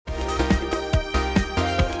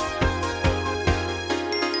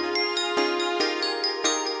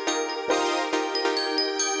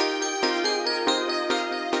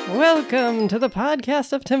Welcome to the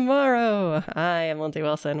podcast of tomorrow. I am Lindsay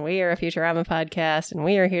Wilson. We are a Futurama podcast, and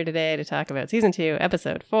we are here today to talk about Season 2,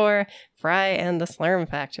 Episode 4, Fry and the Slurm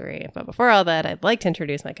Factory. But before all that, I'd like to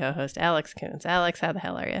introduce my co-host, Alex Coons. Alex, how the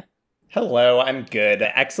hell are you? Hello, I'm good.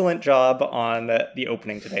 Excellent job on the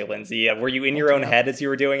opening today, Lindsay. Were you in your own head as you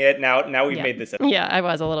were doing it? Now we've made this. Yeah, I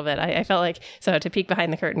was a little bit. I felt like, so to peek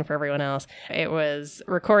behind the curtain for everyone else, it was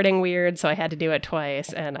recording weird, so I had to do it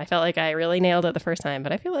twice, and I felt like I really nailed it the first time,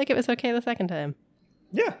 but I feel like it was okay the second time.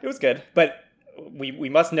 Yeah, it was good. But we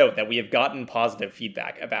must note that we have gotten positive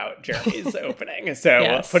feedback about Jeremy's opening, so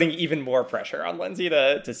yes. Putting even more pressure on Lindsay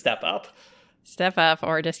to step up. Step up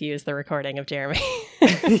or just use the recording of Jeremy.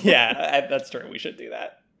 Yeah, that's true. We should do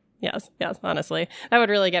that. Yes, honestly. That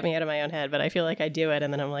would really get me out of my own head, but I feel like I do it,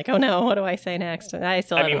 and then I'm like, oh no, what do I say next? I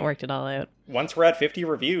haven't worked it all out. Once we're at 50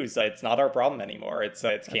 reviews, it's not our problem anymore. It's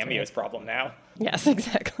Cameo's problem now. Yes,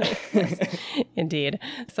 exactly. Yes, indeed.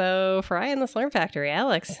 So, Fry and the Slurm Factory.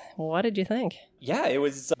 Alex, what did you think? Yeah, it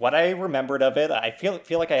was what I remembered of it. I feel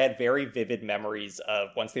like I had very vivid memories of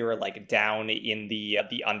once they were like down in the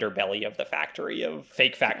underbelly of the factory, of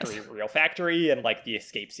fake factory, yes. Real factory, and like the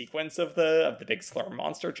escape sequence of the big Slurm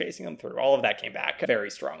monster chasing them through. All of that came back very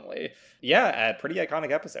strongly. Yeah, a pretty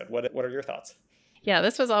iconic episode. What are your thoughts? Yeah,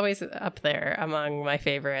 this was always up there among my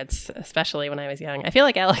favorites, especially when I was young. I feel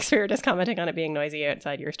like, Alex, we were just commenting on it being noisy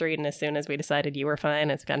outside your street, and as soon as we decided you were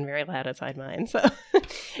fine, it's gotten very loud outside mine. So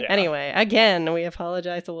yeah. Anyway, again, we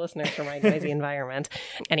apologize to listeners for my noisy environment.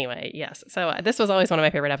 Anyway, yes. So this was always one of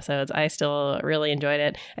my favorite episodes. I still really enjoyed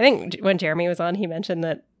it. I think when Jeremy was on, he mentioned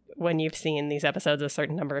that when you've seen these episodes a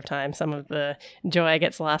certain number of times, some of the joy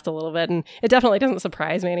gets lost a little bit, and it definitely doesn't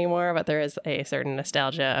surprise me anymore, but there is a certain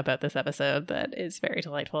nostalgia about this episode that is very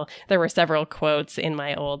delightful. There were several quotes in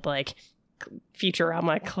my old,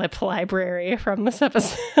 Futurama clip library from this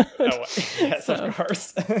episode. Oh, yes, so, of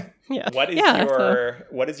course. Yeah. What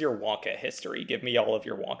is your Wonka history? Give me all of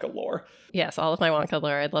your Wonka lore. Yes, all of my Wonka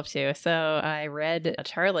lore. I'd love to. So I read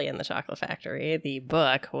Charlie and the Chocolate Factory, the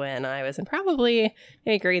book, when I was in probably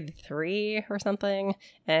maybe grade 3 or something,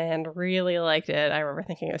 and really liked it. I remember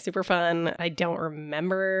thinking it was super fun. I don't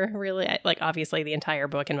remember really, obviously the entire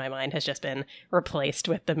book in my mind has just been replaced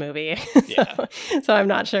with the movie. So I'm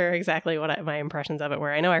not sure exactly what my impressions of it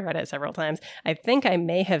were. I know I read it several times. I think I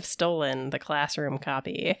may have stolen the classroom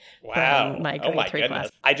copy. Wow. From my grade 3 goodness.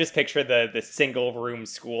 class. I just picture the single room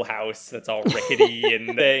schoolhouse that's all rickety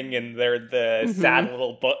and thing, and the sad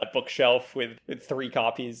little bookshelf with 3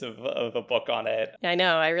 copies of a book on it. I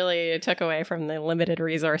know. I really took away from the limited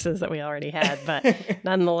resources that we already had, but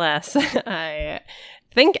nonetheless, I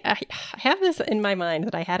think I have this in my mind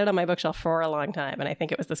that I had it on my bookshelf for a long time, and I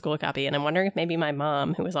think it was the school copy, and I'm wondering if maybe my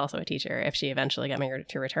mom, who was also a teacher, if she eventually got me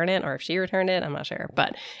to return it, or if she returned it, I'm not sure,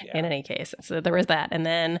 but in any case, so there was that. And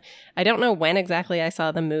then I don't know when exactly I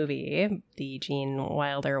saw the movie, the Gene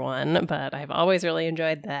Wilder one, but I've always really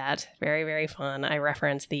enjoyed that. Very, very fun. I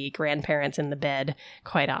reference the grandparents in the bed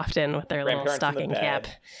quite often with their little stocking cap.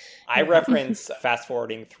 I reference fast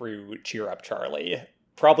forwarding through Cheer Up Charlie.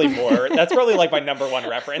 Probably more. That's probably my number one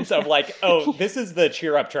reference of this is the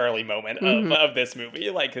Cheer Up Charlie moment of this movie.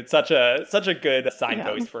 It's such a good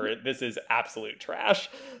signpost for this is absolute trash.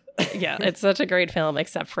 Yeah, it's such a great film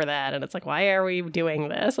except for that. And it's why are we doing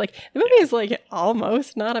this? The movie is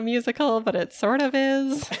almost not a musical, but it sort of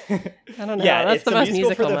is. I don't know. Yeah, that's the most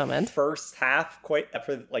musical for the moment. First half, for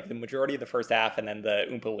the majority of the first half, and then the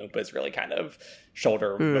Oompa Loompas really kind of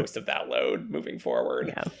shoulder most of that load moving forward.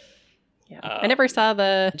 Yeah. Yeah. I never saw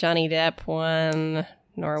the Johnny Depp one,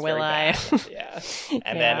 nor will I. Yeah.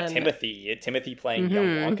 And then Timothy playing young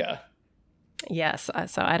Wonka. Yes.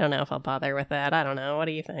 So I don't know if I'll bother with that. I don't know. What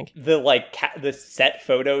do you think? The set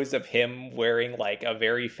photos of him wearing a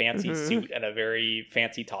very fancy suit and a very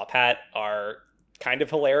fancy top hat are kind of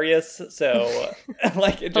hilarious. So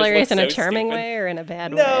it hilarious just in a so charming stupid. Way or in a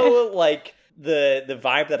bad way? No, the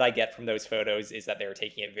vibe that I get from those photos is that they're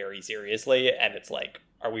taking it very seriously, and it's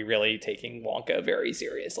are we really taking Wonka very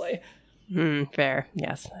seriously? Fair.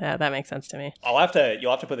 Yes. That makes sense to me. You'll have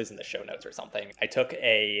to put this in the show notes or something.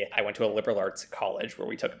 I went to a liberal arts college where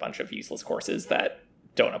we took a bunch of useless courses that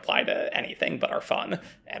don't apply to anything but are fun.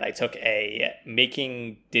 And I took a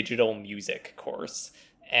making digital music course.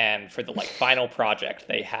 And for the final project,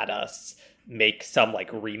 they had us make some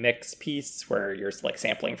remix piece where you're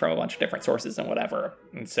sampling from a bunch of different sources and whatever.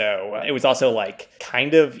 And so it was also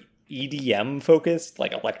kind of EDM focused,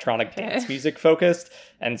 electronic dance music focused.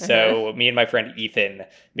 And so me and my friend Ethan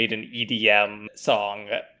made an EDM song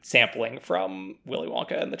sampling from Willy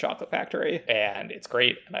Wonka and the Chocolate Factory. And it's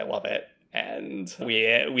great. And I love it. And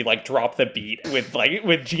we like drop the beat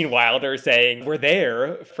with Gene Wilder saying "We're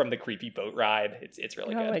there" from the creepy boat ride. It's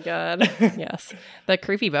really good. Oh my god. Yes. The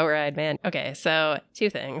creepy boat ride, man. Okay, so 2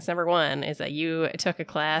 things. Number 1 is that you took a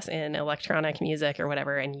class in electronic music or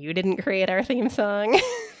whatever, and you didn't create our theme song.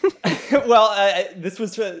 Well, this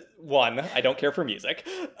was 1, I don't care for music.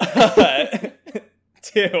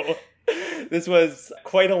 2, this was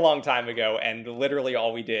quite a long time ago, and literally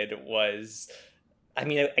all we did was, I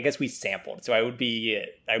mean, I guess we sampled, so I would be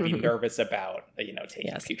nervous about, taking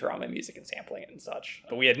Futurama music and sampling it and such.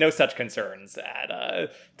 But we had no such concerns at a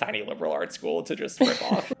tiny liberal arts school to just rip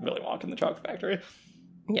off Willy Wonka and the Chocolate Factory.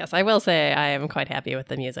 Yes, I will say I am quite happy with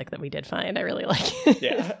the music that we did find. I really like it.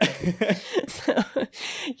 Yeah. So,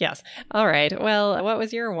 yes. All right. Well, what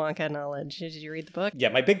was your Wonka knowledge? Did you read the book? Yeah,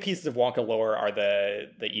 my big pieces of Wonka lore are the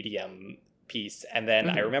EDM piece. And then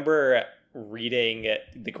I remember reading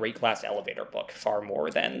the Great Class Elevator book far more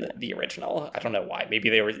than the original. I don't know why.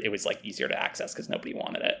 Maybe it was like easier to access because nobody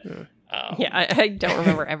wanted it. I don't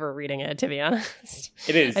remember ever reading it, to be honest.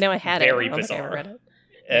 It is. I know I had very it. I don't bizarre. think I ever read it.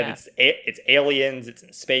 And it's aliens. It's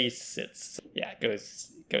in space. It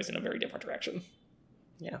goes in a very different direction.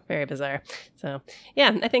 Yeah, very bizarre. So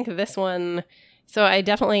yeah, I think this one. So I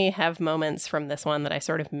definitely have moments from this one that I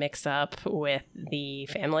sort of mix up with the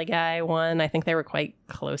Family Guy one. I think they were quite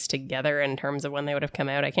close together in terms of when they would have come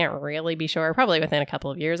out. I can't really be sure. Probably within a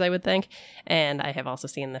couple of years, I would think. And I have also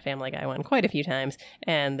seen the Family Guy one quite a few times.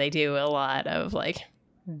 And they do a lot of like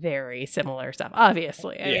very similar stuff.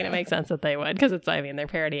 Obviously. I mean, it makes sense that they would because they're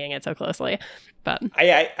parodying it so closely. But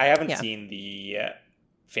I haven't seen the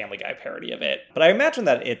Family Guy parody of it, but I imagine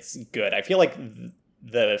that it's good. I feel like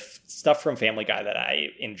the stuff from Family Guy that I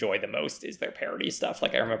enjoy the most is their parody stuff.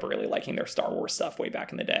 Like I remember really liking their Star Wars stuff way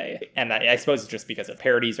back in the day. And I suppose it's just because the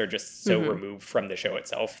parodies are just so removed from the show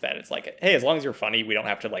itself that it's like, hey, as long as you're funny, we don't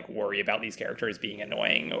have to like worry about these characters being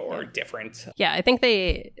annoying or different. Yeah, I think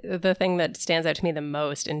the thing that stands out to me the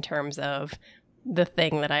most in terms of the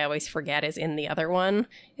thing that I always forget is in the other one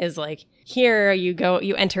is like, here you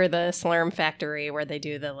enter the Slurm factory where they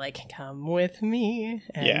do the like, come with me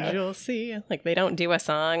and you'll see. Like they don't do a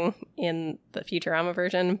song in the Futurama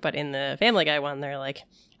version, but in the Family Guy one, they're like,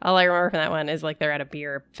 all I remember from that one is like they're at a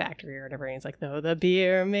beer factory or whatever. And he's like, though the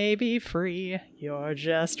beer may be free, you're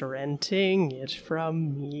just renting it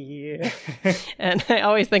from me. And I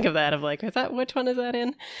always think of that of like, which one is that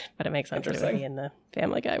in? But it makes sense that it would be in the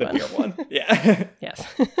Family Guy one. The beer one. Yeah. Yes.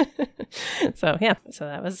 So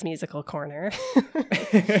that was musical corner.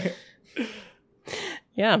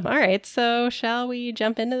 Yeah. All right. So shall we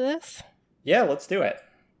jump into this? Yeah, let's do it.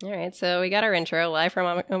 All right, so we got our intro live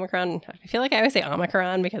from Omicron. I feel like I always say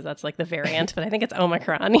Omicron because that's like the variant, but I think it's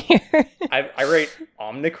Omicron here. I write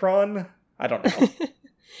Omnicron. I don't know.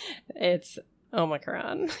 It's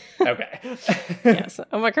Omicron. Okay. Yes,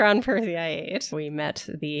 Omicron Persei 8. We met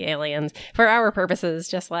the aliens for our purposes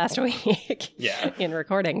just last week. Yeah. In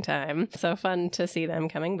recording time. So fun to see them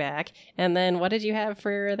coming back. And then what did you have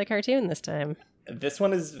for the cartoon this time? This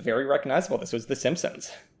one is very recognizable. This was The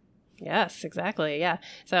Simpsons. Yes, exactly. Yeah.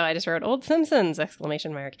 So I just wrote Old Simpsons! !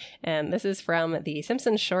 And this is from the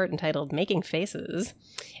Simpsons short entitled Making Faces.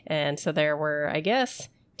 And so there were, I guess,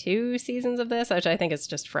 2 seasons of this, which I think is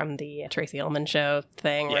just from the Tracy Ullman show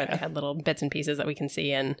thing where they had little bits and pieces that we can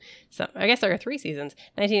see in. So I guess there are 3 seasons,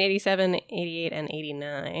 1987, 88, and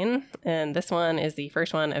 89. And this one is the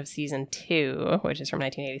first one of season 2, which is from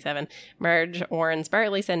 1987. Marge warns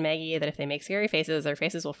Bart, Lisa, and Maggie that if they make scary faces, their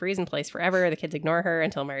faces will freeze in place forever. The kids ignore her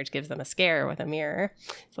until Marge gives them a scare with a mirror.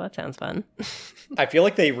 So that sounds fun. I feel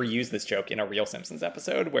like they reused this joke in a real Simpsons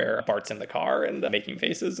episode where Bart's in the car and making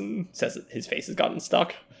faces and says that his face has gotten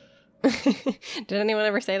stuck. Did anyone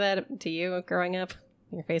ever say that to you growing up?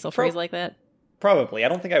 Your face will freeze like that? Probably. I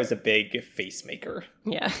don't think I was a big face maker.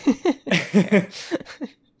 Yeah. Yeah,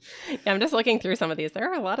 I'm just looking through some of these. There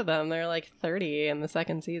are a lot of them. There are like 30 in the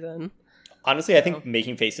second season. Honestly, I think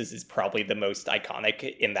Making Faces is probably the most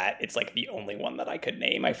iconic in that it's like the only one that I could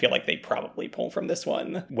name. I feel like they probably pull from this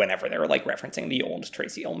one whenever they're like referencing the old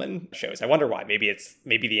Tracy Ullman shows. I wonder why. Maybe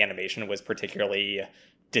the animation was particularly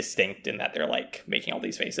distinct in that they're like making all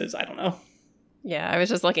these faces. I don't know. Yeah, I was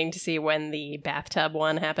just looking to see when the bathtub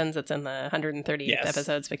one happens. It's in the 130th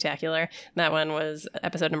episode Spectacular. That one was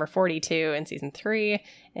episode number 42 in season 3,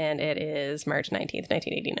 and it is March 19th,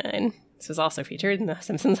 1989. This was also featured in the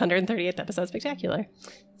Simpsons 130th episode Spectacular.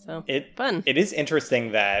 So fun. It is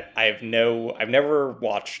interesting that I've never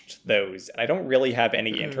watched those, and I don't really have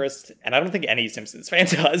any interest, and I don't think any Simpsons fan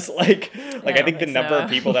does. I think the number of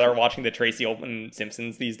people that are watching the Tracy Ullman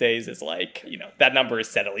Simpsons these days is that number is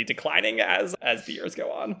steadily declining as the years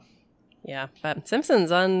go on. Yeah, but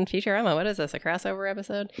Simpsons on Futurama. What is this, a crossover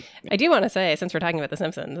episode? I do want to say, since we're talking about The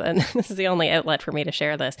Simpsons, and this is the only outlet for me to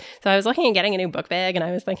share this. So I was looking at getting a new book bag, and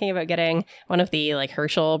I was thinking about getting one of the like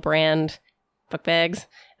Herschel brand book bags.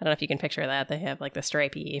 I don't know if you can picture that. They have like the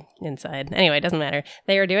stripey inside. Anyway, it doesn't matter.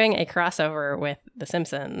 They are doing a crossover with The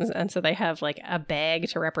Simpsons. And so they have like a bag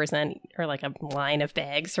to represent, or like a line of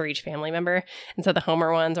bags for each family member. And so the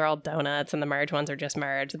Homer ones are all donuts and the Marge ones are just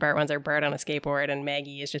Marge. The Bart ones are Bart on a skateboard and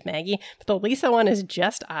Maggie is just Maggie. But the Lisa one is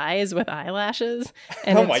just eyes with eyelashes.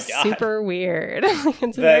 And oh my it's God. super weird.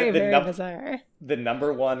 It's very bizarre. The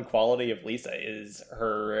number one quality of Lisa is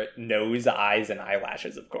her nose, eyes, and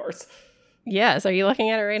eyelashes, of course. Yes, are you looking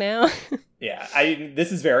at it right now? Yeah,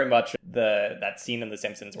 this is very much that scene in The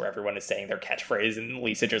Simpsons where everyone is saying their catchphrase and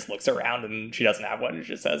Lisa just looks around and she doesn't have one. She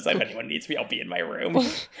just says, if anyone needs me, I'll be in my room.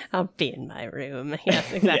 I'll be in my room.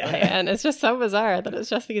 Yes, exactly. Yeah. And it's just so bizarre that it's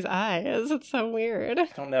just these eyes. It's so weird. I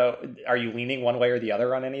don't know. Are you leaning one way or the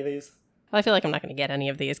other on any of these? Well, I feel like I'm not going to get any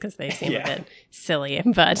of these because they seem a bit silly.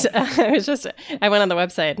 But I went on the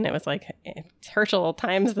website and it was like Herschel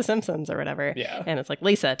times The Simpsons or whatever. Yeah. And it's like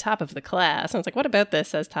Lisa, top of the class. And it's like, what about this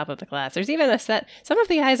says top of the class? There's even a set. Some of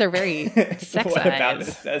the eyes are very sex what eyes. About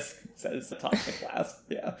this says top of the class?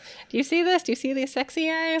 Yeah. Do you see this? Do you see these sexy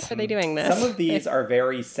eyes? Are they doing this? Some of these are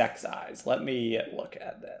very sex eyes. Let me look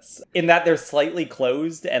at this. In that they're slightly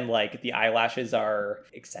closed and like the eyelashes are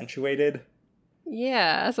accentuated.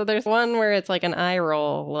 Yeah, so there's one where it's like an eye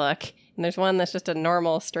roll look, and there's one that's just a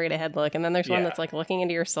normal straight ahead look, and then there's one that's like looking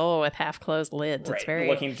into your soul with half closed lids. Right. It's very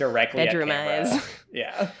looking directly bedroom at camera. eyes.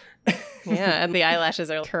 Yeah. Yeah, and the eyelashes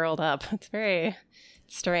are curled up. It's very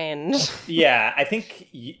strange. Yeah, I think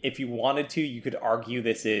if you wanted to, you could argue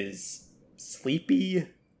this is sleepy,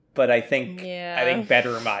 but I think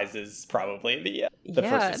bedroom eyes is probably the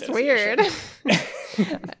first association. It's weird.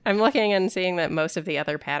 I'm looking and seeing that most of the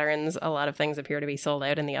other patterns, a lot of things appear to be sold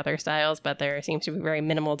out in the other styles, but there seems to be very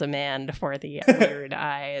minimal demand for the weird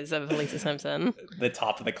eyes of Lisa Simpson. The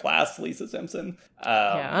top of the class Lisa Simpson.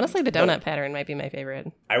 Honestly, the donut pattern might be my favorite.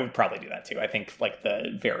 I would probably do that too. I think like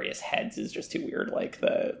the various heads is just too weird. Like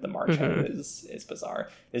the Marge head is bizarre.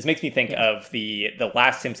 This makes me think of the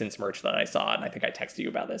last Simpsons merch that I saw, and I think I texted you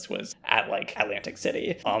about this, was at like Atlantic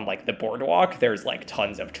City on like the boardwalk. There's like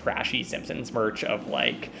tons of trashy Simpsons merch of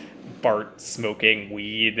like Bart smoking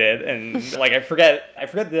weed and like I forget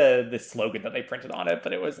the slogan that they printed on it,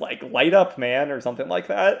 but it was like "Light up, man" or something like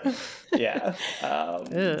that. Yeah.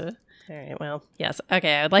 All right, well, yes.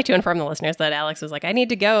 Okay, I would like to inform the listeners that Alex was like, I need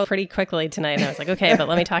to go pretty quickly tonight. And I was like, okay, but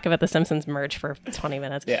let me talk about the Simpsons merch for 20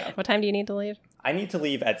 minutes. Yeah. What time do you need to leave? I need to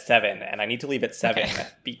leave at 7, and I need to leave at 7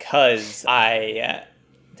 because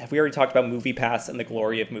have we already talked about MoviePass and the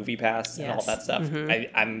glory of MoviePass and all that stuff?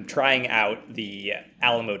 I'm trying out the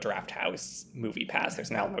Alamo Drafthouse MoviePass. There's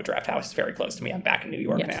an Alamo Drafthouse very close to me. I'm back in New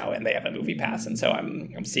York now, and they have a MoviePass, and so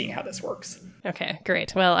I'm seeing how this works. Okay,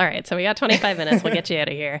 great. Well, all right. So we got 25 minutes. We'll get you out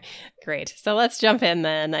of here. Great. So let's jump in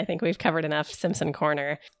then. I think we've covered enough Simpson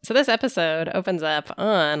Corner. So this episode opens up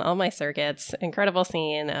on All My Circuits. Incredible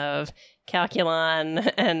scene of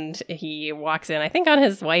Calculon, and he walks in, I think on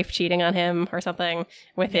his wife cheating on him or something,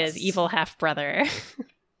 with his evil half-brother.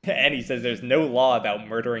 And he says there's no law about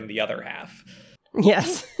murdering the other half.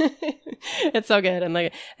 Yes. It's so good.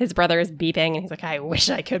 And his brother is beeping, and he's like, I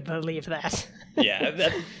wish I could believe that.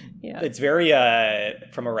 Yeah. It's very,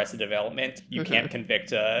 from Arrested Development, you can't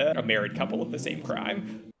convict a married couple of the same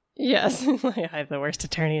crime. Yes. I have the worst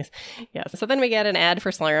attorneys. Yes. So then we get an ad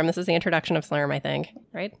for Slurm. This is the introduction of Slurm, I think,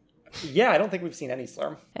 right? Yeah, I don't think we've seen any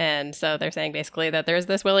Slurm. And so they're saying basically that there's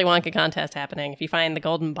this Willy Wonka contest happening. If you find the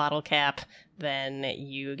golden bottle cap, then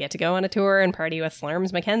you get to go on a tour and party with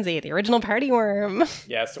Slurms Mackenzie, the original party worm.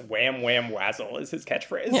 Yes, wham, wham, wazzle is his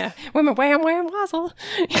catchphrase. Yeah, wham, wham, wham, wazzle.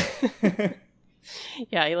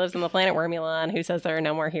 Yeah, he lives on the planet Wormulon, who says there are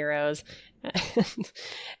no more heroes.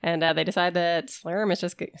 And they decide that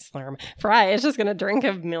Fry is just going to drink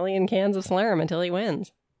 1,000,000 cans of Slurm until he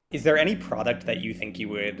wins. Is there any product that you think you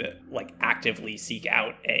would like actively seek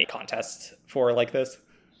out a contest for like this?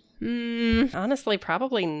 Honestly,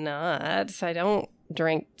 probably not. I don't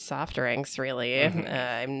drink soft drinks, really.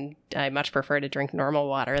 I much prefer to drink normal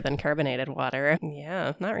water than carbonated water.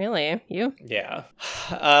 Yeah, not really. You? Yeah.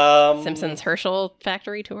 Simpsons Herschel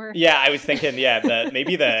factory tour? Yeah, I was thinking,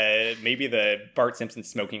 maybe the Bart Simpson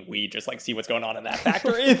smoking weed, just like see what's going on in that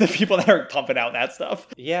factory. The people that are pumping out that stuff.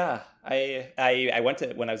 Yeah. I went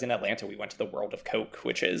to, when I was in Atlanta, we went to the World of Coke,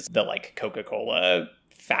 which is the like Coca-Cola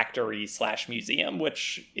factory / museum,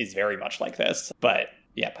 which is very much like this. But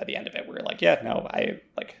yeah, by the end of it, we were like, yeah, no,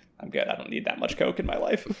 I'm good. I don't need that much coke in my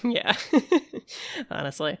life. Yeah.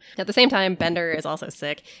 Honestly. At the same time, Bender is also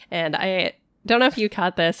sick. And I don't know if you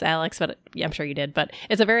caught this, Alex, but yeah, I'm sure you did. But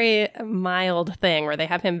it's a very mild thing where they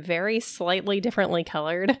have him very slightly differently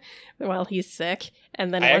colored while he's sick.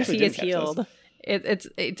 And then once he is healed, it's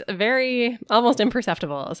very almost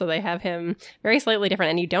imperceptible. So they have him very slightly different,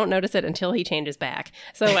 and you don't notice it until he changes back.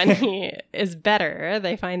 So when he is better,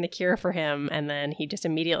 they find the cure for him, and then he just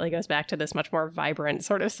immediately goes back to this much more vibrant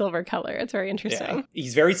sort of silver color. It's very interesting. Yeah.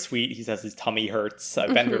 He's very sweet. He says his tummy hurts.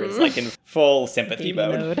 Bender is like in full sympathy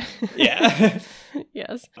mode. Yeah.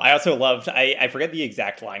 Yes. I also loved, I forget the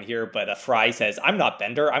exact line here, but Fry says, "I'm not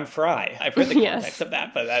Bender, I'm Fry." I forget the context of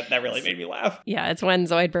that, but that really made me laugh. Yeah, it's when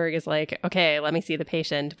Zoidberg is like, "Okay, let me see the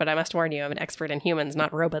patient, but I must warn you, I'm an expert in humans,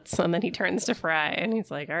 not robots." And then he turns to Fry, and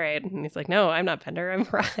he's like, "All right." And he's like, "No, I'm not Bender, I'm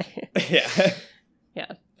Fry." Yeah.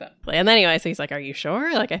 Yeah. And then anyway, so he's like, "Are you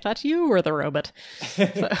sure? Like, I thought you were the robot."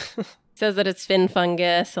 So, says that it's fin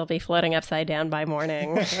fungus. He'll be floating upside down by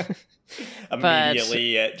morning.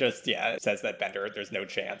 Immediately, it says that Bender, there's no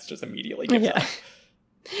chance, just immediately gives up.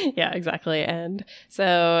 Yeah, exactly. And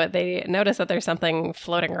so they notice that there's something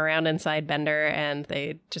floating around inside Bender, and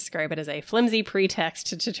they describe it as a flimsy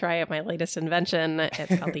pretext to try out my latest invention.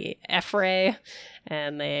 It's called the F-ray,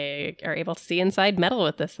 and they are able to see inside metal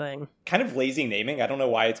with this thing. Kind of lazy naming. I don't know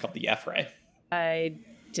why it's called the F-ray. I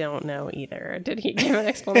don't know either. Did he give an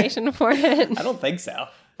explanation for it? I don't think so.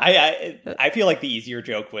 I feel like the easier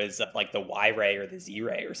joke was like the Y-ray or the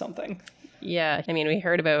Z-ray or something. Yeah, I mean, we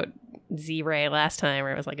heard about Z-ray last time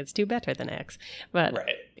where it was like, it's too better than X. But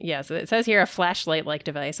right. Yeah, so it says here a flashlight-like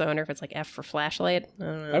device. I wonder if it's like F for flashlight. I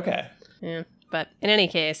don't know. Okay. Yeah. But in any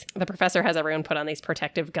case, the professor has everyone put on these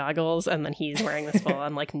protective goggles, and then he's wearing this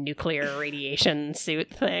full-on like nuclear radiation suit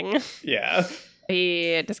thing. Yeah.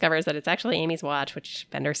 He discovers that it's actually Amy's watch, which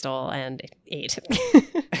Bender stole and ate.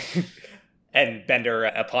 And Bender,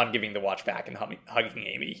 upon giving the watch back and hugging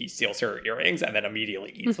Amy, he steals her earrings and then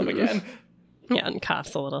immediately eats them again. Yeah, and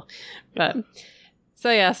coughs a little. But so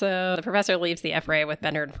the professor leaves the F-ray with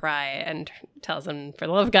Bender and Fry and tells them, for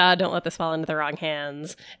the love of God, don't let this fall into the wrong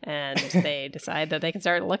hands. And they decide that they can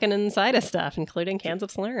start looking inside of stuff, including cans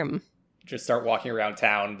of Slurm. Just start walking around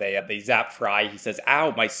town. They zap Fry. He says,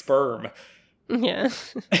 "Ow, my sperm." Yeah.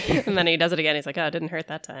 And then he does it again. He's like, "Oh, it didn't hurt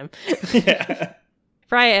that time." Yeah.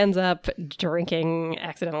 Fry ends up drinking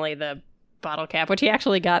accidentally the bottle cap, which he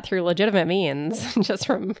actually got through legitimate means, just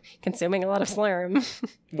from consuming a lot of Slurm.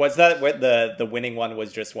 Was that what the winning one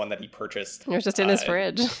was? Just one that he purchased? It was just in his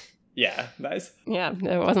fridge. Yeah, nice. Yeah,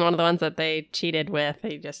 it wasn't one of the ones that they cheated with.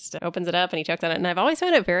 He just opens it up and he chokes on it. And I've always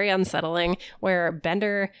found it very unsettling where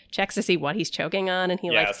Bender checks to see what he's choking on, and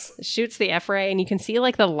he like shoots the F-ray, and you can see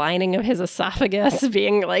like the lining of his esophagus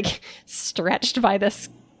being like stretched by this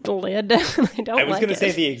lid. I was going to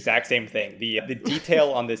say the exact same thing. The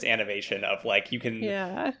detail on this animation of like you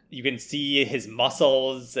can see his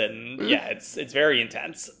muscles, and it's very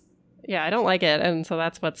intense. Yeah, I don't like it, and so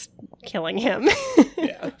that's what's killing him.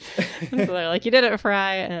 Yeah. So they're like, "You did it,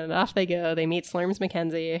 Fry," and off they go. They meet Slurms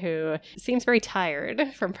Mackenzie, who seems very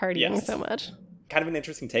tired from partying so much. Kind of an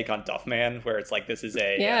interesting take on Duffman, where it's like this is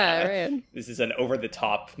this is an over the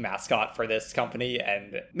top mascot for this company,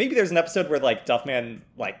 and maybe there's an episode where like Duffman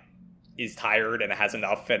like is tired and has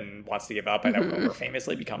enough and wants to give up. I know Homer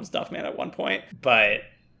famously becomes Duffman at one point, but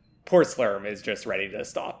poor Slurm is just ready to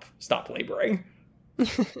stop laboring.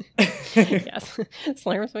 Yes,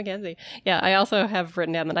 Slurms Mackenzie. Yeah, I also have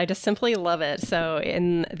written down that I just simply love it. So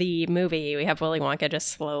in the movie, we have Willy Wonka just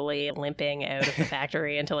slowly limping out of the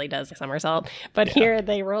factory until he does a somersault. But here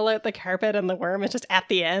they roll out the carpet and the worm is just at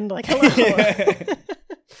the end, like, hello.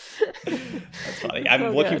 That's funny.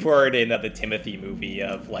 I'm looking forward in the Timothy movie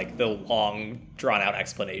of like the long drawn out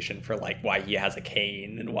explanation for like why he has a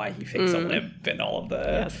cane and why he fakes a limp and all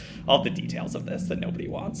of the details of this that nobody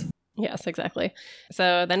wants. Yes, exactly.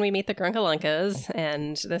 So then we meet the Grunkalunkas,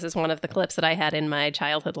 and this is one of the clips that I had in my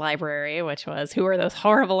childhood library, which was, "Who are those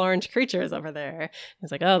horrible orange creatures over there?"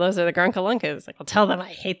 He's like, "Oh, those are the Grunkalunkas." Like, "Well, tell them I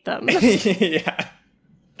hate them." Yeah.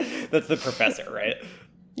 That's the professor, right?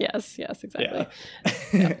 Yes, exactly.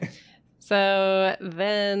 Yeah. So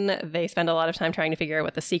then they spend a lot of time trying to figure out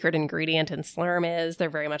what the secret ingredient in Slurm is.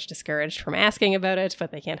 They're very much discouraged from asking about it,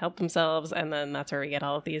 but they can't help themselves. And then that's where we get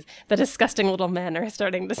all of the disgusting little men are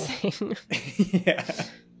starting to sing. Yeah.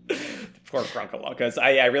 Poor Grunkalunkas.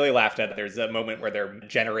 I really laughed at it. There's a moment where they're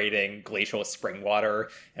generating glacial spring water,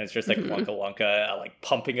 and it's just like Grunkalunka like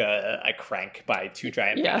pumping a crank by two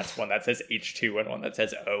giant vats, one that says H2 and one that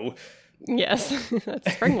says O. Yes,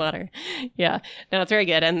 that's spring water. Yeah, no, it's very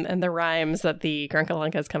good. And the rhymes that the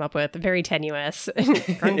Grunkalunkas come up with, very tenuous.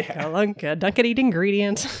 Grunkalunka, dunkety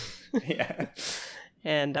ingredient. Yeah.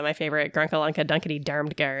 And my favorite, Grunkalunka, dunkety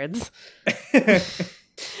darmed guards.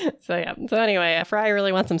 So yeah. So anyway, Fry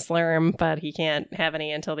really wants some Slurm, but he can't have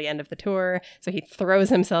any until the end of the tour. So he throws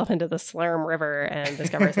himself into the Slurm River and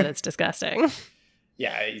discovers that it's disgusting.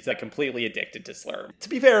 Yeah, he's like completely addicted to Slurm. To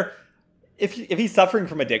be fair, if he's suffering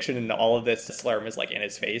from addiction and all of this Slurm is like in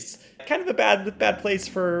his face, kind of a bad place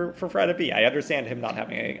for Fry to be. I understand him not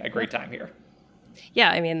having a great time here. Yeah,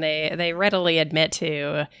 I mean, they readily admit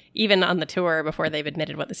to, even on the tour before they've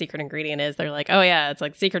admitted what the secret ingredient is, they're like, oh yeah, it's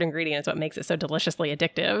like secret ingredient is what makes it so deliciously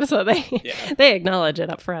addictive. So they acknowledge it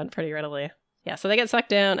up front pretty readily. Yeah, so they get sucked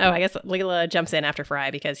down. Oh, I guess Leela jumps in after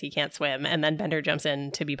Fry because he can't swim, and then Bender jumps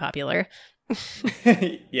in to be popular.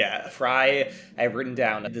 Yeah, Fry, I've written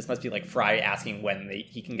down, this must be like Fry asking when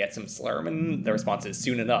he can get some Slurm, and the response is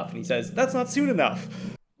soon enough. And he says, that's not soon enough.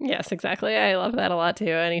 Yes, exactly. I love that a lot too.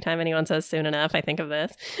 Anytime anyone says soon enough, I think of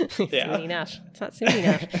this. Yeah. Soon enough. It's not soon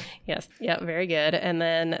enough. Yes. Yeah, very good. And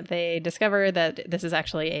then they discover that this is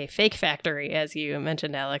actually a fake factory. As you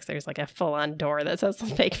mentioned, Alex, there's like a full-on door that says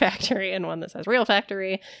fake factory and one that says real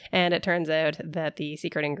factory. And it turns out that the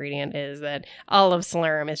secret ingredient is that all of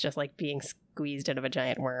Slurm is just like being squeezed out of a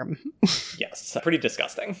giant worm. Yes, pretty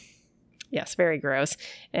disgusting. Yes, very gross.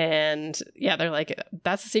 And yeah, they're like,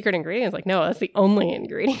 that's the secret ingredient. It's like, no, that's the only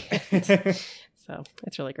ingredient. So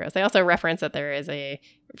it's really gross. They also reference that there is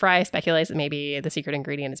Fry speculates that maybe the secret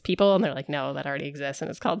ingredient is people. And they're like, no, that already exists. And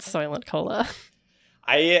it's called Soylent Cola.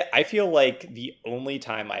 I feel like the only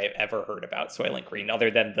time I have ever heard about Soylent Green,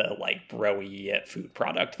 other than the like broy food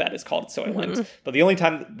product that is called Soylent, but the only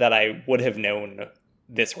time that I would have known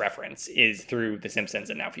this reference is through The Simpsons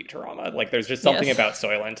and now Futurama. Like, there's just something about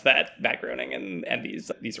Soylent that Matt Groening and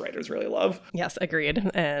these writers really love. Yes,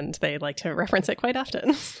 agreed. And they like to reference it quite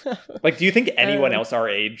often. Like, do you think anyone else our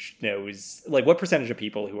age knows, like, what percentage of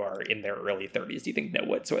people who are in their early 30s do you think know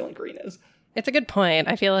what Soylent Green is? It's a good point.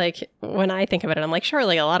 I feel like when I think of it, I'm like,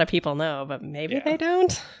 surely a lot of people know, but maybe they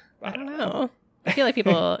don't. I don't know. I feel like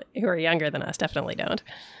people who are younger than us definitely don't.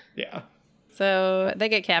 Yeah. So they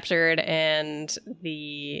get captured and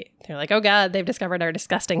they're like, oh God, they've discovered our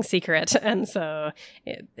disgusting secret. And so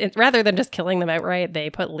rather than just killing them outright,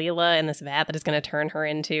 they put Leela in this vat that is going to turn her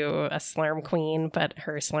into a Slurm queen, but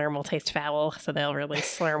her Slurm will taste foul. So they'll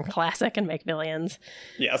release Slurm Classic and make millions.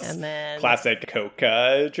 Yes. And then classic Coke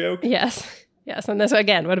joke. Yes. Yes, and this,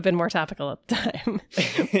 again, would have been more topical at the time.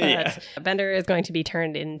 But Bender is going to be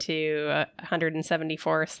turned into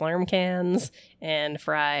 174 Slurm cans, and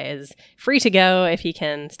Fry is free to go if he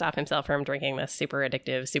can stop himself from drinking this super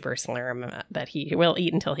addictive super Slurm that he will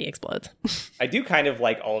eat until he explodes. I do kind of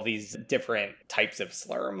like all of these different types of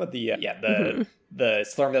Slurm. The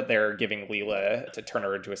Slurm that they're giving Leela to turn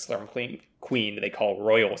her into a Slurm queen, they call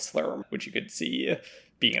Royal Slurm, which you could see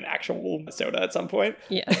being an actual soda at some point.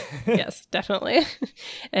 Yes, definitely.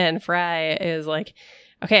 And Fry is like,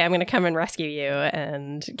 okay, I'm going to come and rescue you,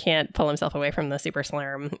 and can't pull himself away from the super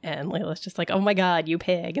Slurm. And Layla's just like, oh my God, you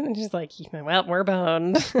pig. And then she's like, well, we're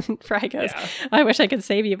boned. Fry goes, I wish I could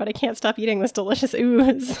save you, but I can't stop eating this delicious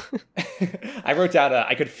ooze. I wrote down,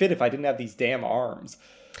 I could fit if I didn't have these damn arms.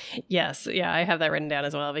 Yes, yeah, I have that written down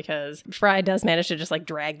as well, because Fry does manage to just like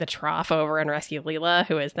drag the trough over and rescue Leela,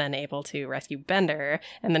 who is then able to rescue Bender,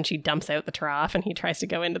 and then she dumps out the trough and he tries to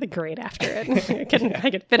go into the grate after it. I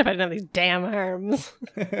could fit if I didn't have these damn arms.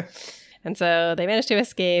 And so they manage to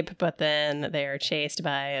escape, but then they are chased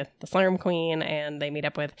by the Slurm Queen, and they meet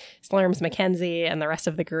up with Slurm's Mackenzie and the rest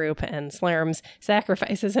of the group, and Slurm's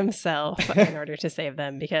sacrifices himself in order to save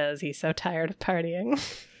them because he's so tired of partying.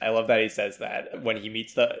 I love that he says that when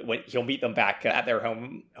he'll meet them back at their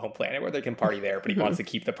home planet where they can party there, but he wants to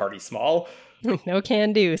keep the party small. No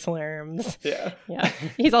can do, Slurms. Yeah.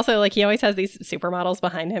 He's also like, he always has these supermodels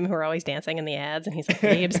behind him who are always dancing in the ads, and he's like,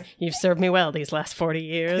 babes, you've served me well these last 40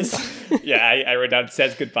 years. Yeah, I wrote down,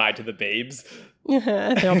 says goodbye to the babes.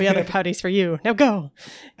 There'll be other parties for you. Now go.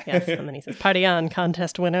 Yes, and then he says, party on,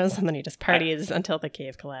 contest winners, and then he just parties until the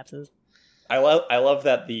cave collapses. I love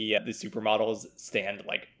that the supermodels stand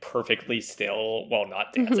like perfectly still while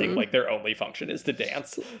not dancing. Like their only function is to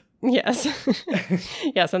dance. Yes.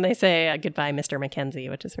 Yes, and they say goodbye, Mr. Mackenzie,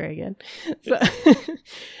 which is very good.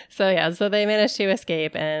 So they manage to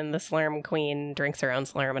escape, and the Slurm Queen drinks her own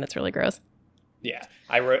Slurm, and it's really gross. Yeah,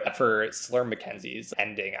 I wrote for Slurm Mackenzie's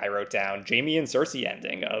ending, I wrote down Jamie and Cersei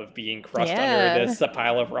ending of being crushed under this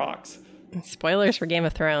pile of rocks. Spoilers for Game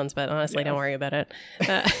of Thrones, but honestly, don't worry about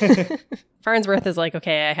it. Farnsworth is like,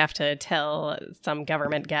 okay, I have to tell some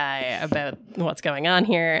government guy about what's going on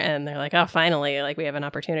here. And they're like, oh, finally, like we have an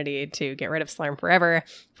opportunity to get rid of Slurm forever.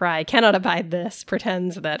 Fry cannot abide this,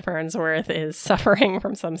 pretends that Farnsworth is suffering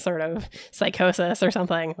from some sort of psychosis or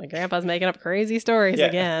something. Like, Grandpa's making up crazy stories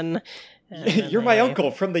again. You're my uncle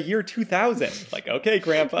from the year 2000. Like, okay,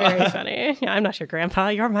 Grandpa. Very funny. Yeah, I'm not your grandpa.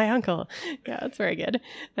 You're my uncle. Yeah, it's very good.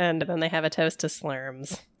 And then they have a toast to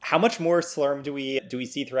Slurms. How much more Slurm do we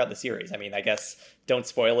see throughout the series? I mean, I guess don't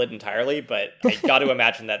spoil it entirely, but I got to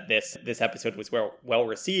imagine that this episode was well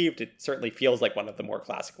received. It certainly feels like one of the more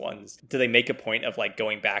classic ones. Do they make a point of like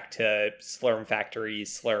going back to Slurm Factory,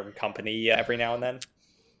 Slurm Company every now and then?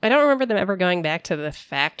 I don't remember them ever going back to the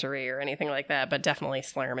factory or anything like that, but definitely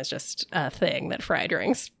Slurm is just a thing that Fry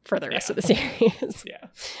drinks for the rest of the series.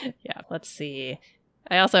 Yeah, let's see.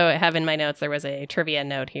 I also have in my notes, there was a trivia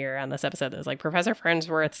note here on this episode that was like, Professor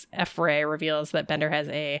Farnsworth's F-ray reveals that Bender has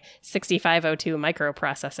a 6502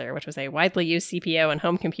 microprocessor, which was a widely used CPO in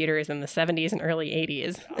home computers in the 70s and early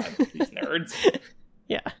 80s. God, these nerds.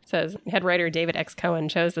 Yeah, it says head writer David X. Cohen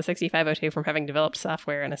chose the 6502 from having developed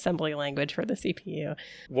software and assembly language for the CPU.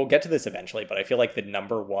 We'll get to this eventually, but I feel like the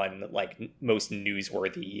number one, like, most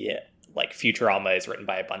newsworthy, like, Futurama is written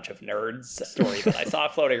by a bunch of nerds story that I saw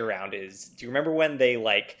floating around is, do you remember when they,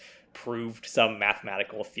 like, proved some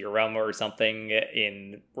mathematical theorem or something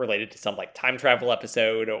related to some like time travel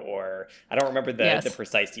episode, or I don't remember the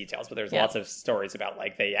precise details, but there's lots of stories about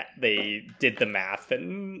like they did the math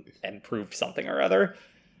and proved something or other.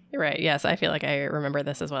 Right. Yes, I feel like I remember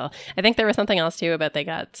this as well. I think there was something else too about they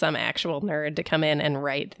got some actual nerd to come in and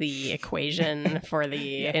write the equation for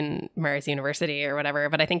the in Mars University or whatever.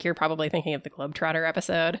 But I think you're probably thinking of the Globetrotter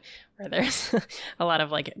episode where there's a lot of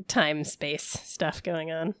like time space stuff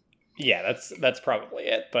going on. Yeah, that's probably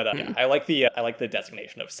it. But I like the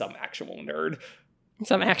designation of some actual nerd.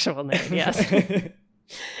 Some actual nerd, yes.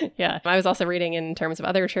 Yeah. I was also reading in terms of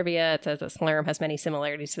other trivia, it says that Slurm has many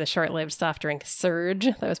similarities to the short-lived soft drink Surge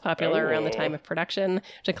that was popular around the time of production,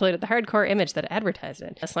 which included the hardcore image that advertised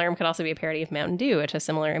it. Slurm could also be a parody of Mountain Dew, which has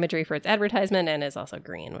similar imagery for its advertisement and is also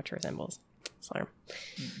green, which resembles Slurm.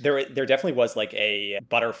 There definitely was like a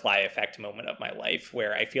butterfly effect moment of my life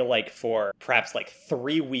where I feel like for perhaps like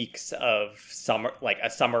 3 weeks of summer, like a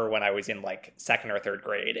summer when I was in like second or third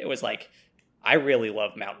grade, it was like, I really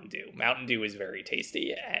love Mountain Dew. Mountain Dew is very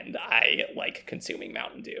tasty, and I like consuming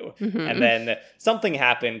Mountain Dew. Mm-hmm. And then something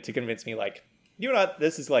happened to convince me, like, you know what,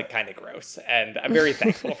 this is, like, kind of gross. And I'm very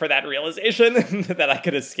thankful for that realization that I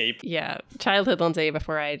could escape. Yeah. Childhood Lindsay,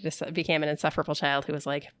 before I just became an insufferable child who was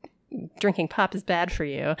like, drinking pop is bad for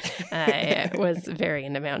you, I was very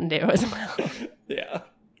into Mountain Dew as well. Yeah.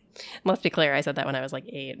 Let's be clear, I said that when I was like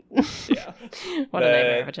 8. Yeah. What a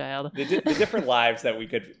nightmare of a child. The different lives that we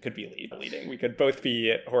could be leading. We could both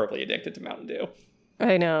be horribly addicted to Mountain Dew.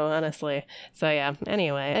 I know, honestly. So yeah,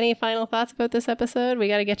 anyway, any final thoughts about this episode? We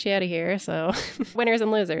got to get you out of here, so winners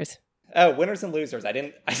and losers. Oh, winners and losers. I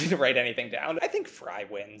didn't write anything down. I think Fry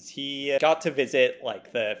wins. He got to visit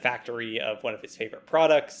like the factory of one of his favorite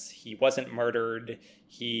products. He wasn't murdered.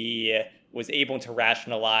 He was able to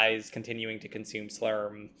rationalize continuing to consume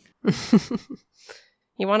Slurm.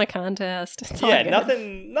 He won a contest. Yeah,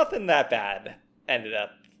 nothing that bad ended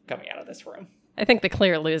up coming out of this room. I think the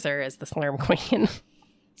clear loser is the Slurm Queen.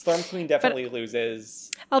 Slurm Queen definitely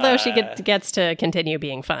loses. Although she gets to continue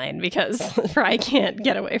being fine because Fry can't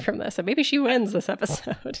get away from this. So maybe she wins this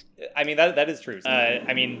episode. I mean, that is true.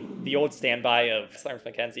 I mean, the old standby of Slurm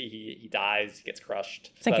Mackenzie, he dies, he gets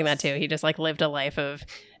crushed. Thinking that too. He just like lived a life of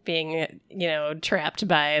being, trapped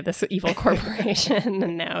by this evil corporation,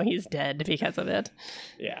 and now he's dead because of it.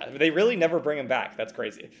 Yeah, they really never bring him back. That's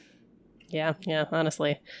crazy. Yeah,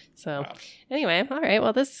 honestly. So Anyway, all right.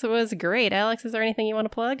 Well, this was great. Alex, is there anything you want to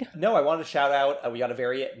plug? No, I wanted to shout out, we got a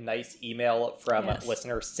very nice email from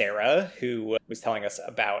listener Sarah, who was telling us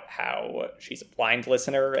about how she's a blind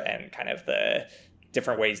listener and kind of the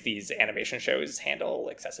different ways these animation shows handle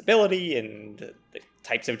accessibility and the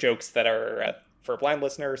types of jokes that are for a blind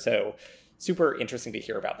listener. So super interesting to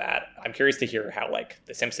hear about that. I'm curious to hear how like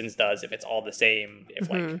The Simpsons does, if it's all the same, if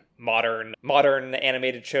like modern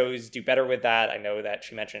animated shows do better with that. I know that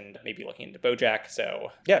she mentioned maybe looking into BoJack. So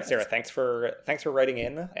yeah, Sarah, thanks for writing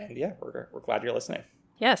in, and yeah, we're glad you're listening.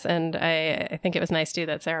 Yes, and I think it was nice, too,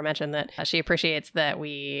 that Sarah mentioned that she appreciates that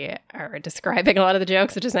we are describing a lot of the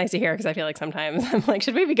jokes, which is nice to hear, because I feel like sometimes I'm like,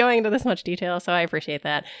 should we be going into this much detail? So I appreciate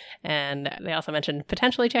that. And they also mentioned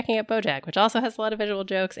potentially checking out BoJack, which also has a lot of visual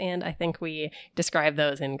jokes, and I think we describe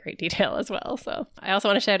those in great detail as well. So I also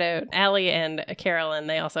want to shout out Allie and Carolyn.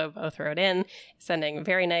 They also both wrote in, sending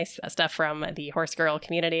very nice stuff from the Horse Girl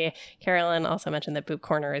community. Carolyn also mentioned that Boop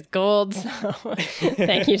Corner is gold, so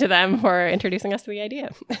thank you to them for introducing us to the idea.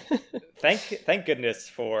 Thank goodness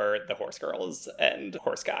for the horse girls and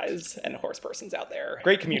horse guys and horse persons out there.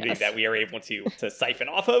 Great community that we are able to siphon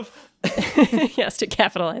off of. Yes, to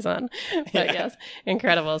capitalize on. But yes,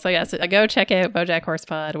 incredible. So yes, go check out BoJack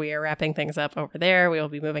Horsepod. We are wrapping things up over there. We will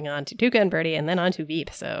be moving on to Tuca and Birdie and then on to Veep.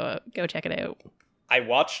 So go check it out. I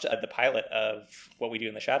watched the pilot of What We Do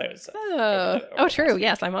in the Shadows. True.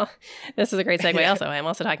 Yes, this is a great segue also. I'm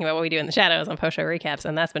also talking about What We Do in the Shadows on post-show recaps,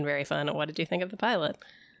 and that's been very fun. What did you think of the pilot?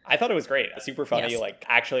 I thought it was great. Super funny, Yes. like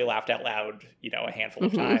actually laughed out loud, a handful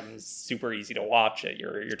of times. Super easy to watch.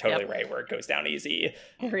 You're totally right where it goes down easy.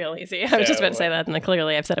 Real easy. I was just about to say that, and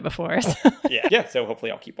clearly I've said it before. So. Yeah. So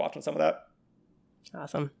hopefully I'll keep watching some of that.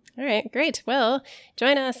 Awesome. All right, great. Well,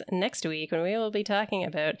 join us next week when we will be talking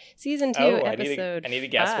about season 2, episode 5. I need to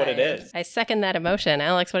guess what it is. I second that emotion.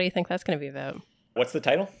 Alex, what do you think that's going to be about? What's the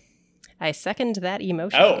title? I second that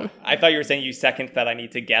emotion. Oh, I thought you were saying you second that I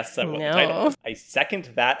need to guess what the title is. I second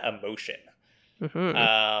that emotion.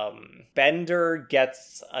 Mm-hmm. Bender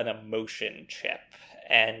gets an emotion chip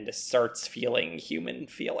and starts feeling human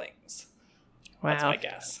feelings. Wow. That's my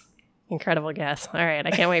guess. Incredible guess. All right.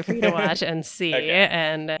 I can't wait for you to watch and see. Okay.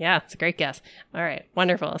 And yeah, it's a great guess. All right.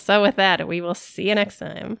 Wonderful. So with that, we will see you next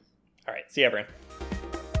time. All right. See you, everyone.